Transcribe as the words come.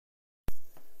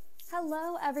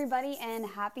Hello, everybody, and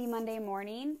happy Monday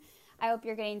morning. I hope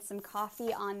you're getting some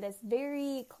coffee on this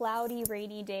very cloudy,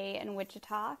 rainy day in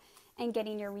Wichita and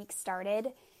getting your week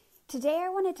started. Today, I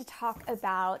wanted to talk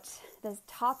about this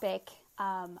topic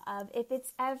of if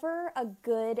it's ever a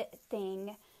good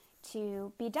thing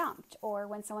to be dumped or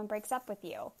when someone breaks up with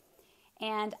you.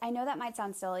 And I know that might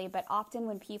sound silly, but often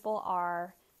when people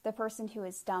are the person who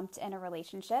is dumped in a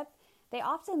relationship, they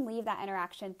often leave that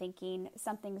interaction thinking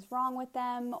something's wrong with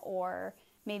them, or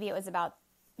maybe it was about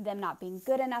them not being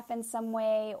good enough in some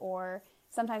way, or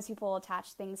sometimes people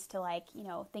attach things to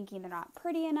thinking they're not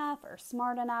pretty enough or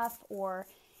smart enough or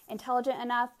intelligent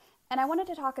enough. And I wanted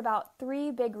to talk about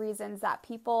 3 big reasons that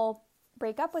people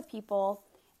break up with people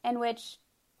and which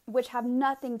have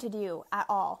nothing to do at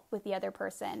all with the other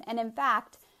person. And in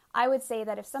fact, I would say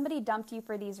that if somebody dumped you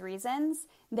for these reasons,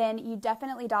 then you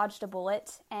definitely dodged a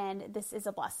bullet, and this is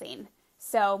a blessing.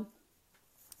 So,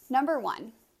 number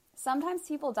 1, sometimes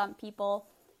people dump people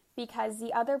because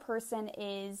the other person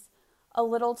is a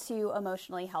little too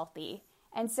emotionally healthy.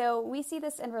 And so we see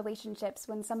this in relationships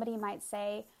when somebody might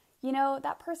say,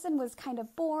 that person was kind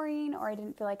of boring, or I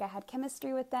didn't feel like I had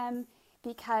chemistry with them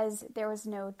because there was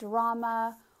no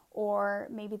drama, or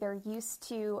maybe they're used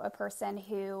to a person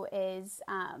who lives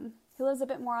a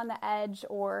bit more on the edge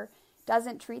or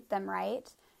doesn't treat them right.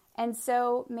 And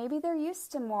so maybe they're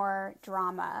used to more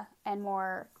drama and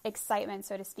more excitement,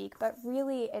 so to speak, but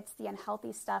really it's the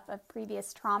unhealthy stuff of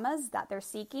previous traumas that they're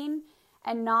seeking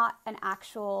and not an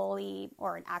actually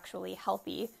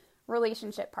healthy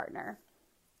relationship partner.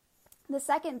 The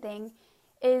second thing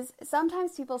is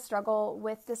sometimes people struggle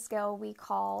with the skill we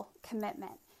call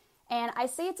commitment. And I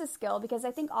say it's a skill because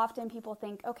I think often people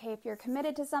think, okay, if you're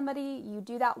committed to somebody, you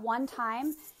do that one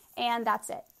time and that's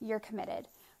it, you're committed.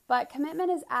 But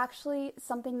commitment is actually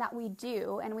something that we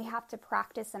do and we have to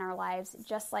practice in our lives,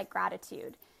 just like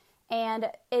gratitude. And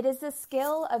it is the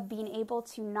skill of being able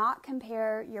to not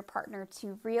compare your partner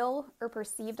to real or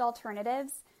perceived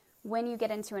alternatives when you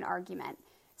get into an argument.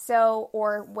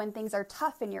 Or when things are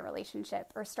tough in your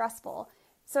relationship or stressful.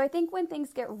 So I think when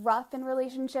things get rough in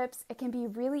relationships, it can be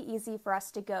really easy for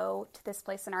us to go to this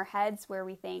place in our heads where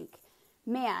we think,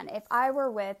 man, if I were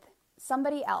with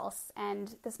somebody else,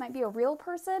 and this might be a real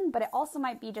person, but it also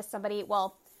might be just somebody,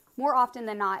 well, more often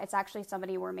than not, it's actually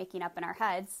somebody we're making up in our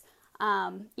heads.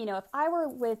 If I were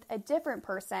with a different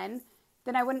person,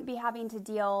 then I wouldn't be having to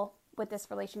deal with this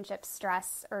relationship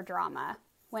stress or drama.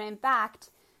 When in fact,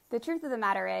 the truth of the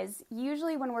matter is,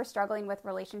 usually when we're struggling with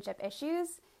relationship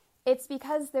issues, it's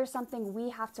because there's something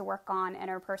we have to work on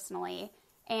interpersonally.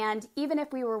 And even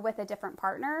if we were with a different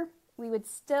partner, we would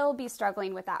still be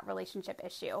struggling with that relationship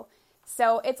issue.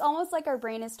 So it's almost like our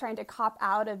brain is trying to cop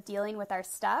out of dealing with our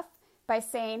stuff by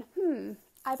saying,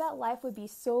 I bet life would be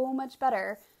so much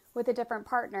better with a different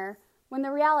partner. When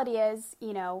the reality is,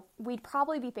 we'd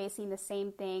probably be facing the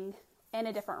same thing in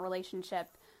a different relationship.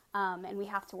 And we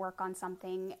have to work on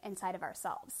something inside of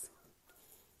ourselves.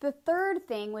 The third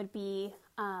thing would be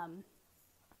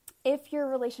if your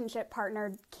relationship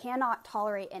partner cannot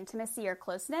tolerate intimacy or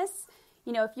closeness,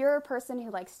 if you're a person who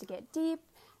likes to get deep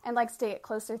and likes to get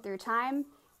closer through time,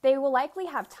 they will likely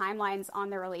have timelines on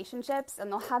their relationships,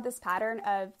 and they'll have this pattern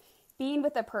of being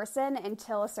with a person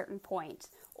until a certain point,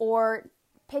 or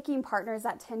picking partners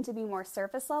that tend to be more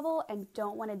surface level and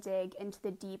don't want to dig into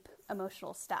the deep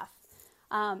emotional stuff.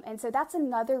 And so that's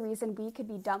another reason we could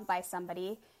be dumped by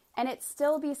somebody. And it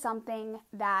still be something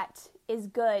that is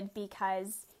good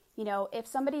because, if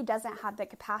somebody doesn't have the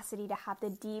capacity to have the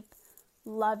deep,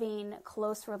 loving,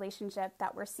 close relationship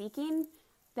that we're seeking,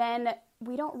 then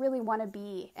we don't really want to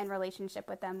be in relationship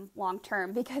with them long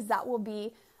term, because that will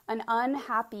be an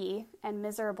unhappy and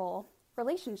miserable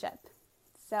relationship.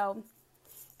 So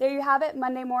there you have it,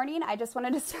 Monday morning. I just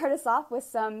wanted to start us off with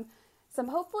some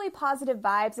hopefully positive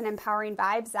vibes and empowering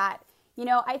vibes that,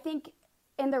 I think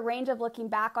in the range of looking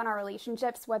back on our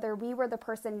relationships, whether we were the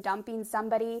person dumping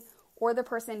somebody or the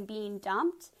person being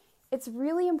dumped, it's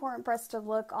really important for us to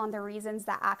look on the reasons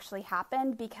that actually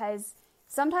happened, because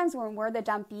sometimes when we're the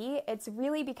dumpee, it's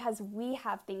really because we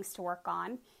have things to work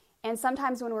on. And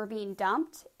sometimes when we're being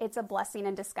dumped, it's a blessing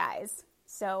in disguise.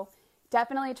 So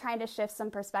definitely trying to shift some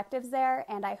perspectives there.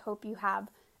 And I hope you have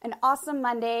an awesome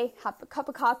Monday. Have a cup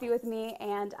of coffee with me,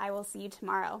 and I will see you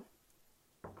tomorrow.